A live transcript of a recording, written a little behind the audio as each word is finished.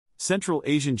Central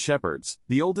Asian Shepherds,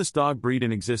 the oldest dog breed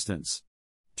in existence.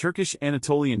 Turkish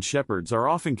Anatolian Shepherds are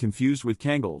often confused with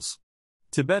Kangals.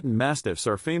 Tibetan Mastiffs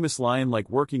are famous lion-like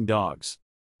working dogs.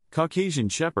 Caucasian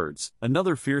Shepherds,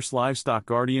 another fierce livestock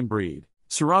guardian breed.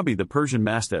 Sarabi the Persian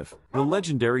Mastiff, the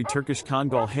legendary Turkish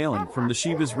Kangal hailing from the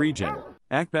Shivas region.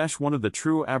 Akbash one of the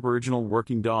true aboriginal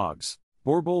working dogs.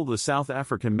 Borboel the South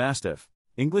African Mastiff.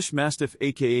 English Mastiff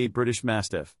aka British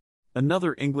Mastiff.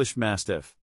 Another English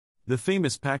Mastiff. The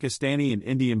famous Pakistani and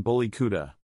Indian bully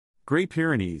kutta. Grey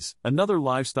Pyrenees, another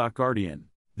livestock guardian.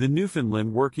 The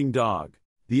Newfoundland working dog.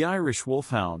 The Irish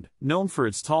wolfhound, known for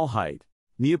its tall height.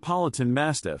 Neapolitan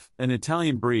Mastiff, an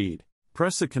Italian breed.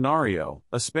 Presa Canario,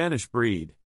 a Spanish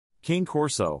breed. Cane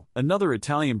Corso, another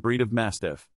Italian breed of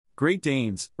Mastiff. Great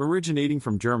Danes, originating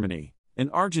from Germany.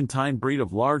 An Argentine breed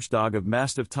of large dog of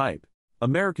Mastiff type.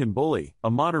 American Bully,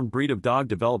 a modern breed of dog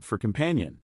developed for companion.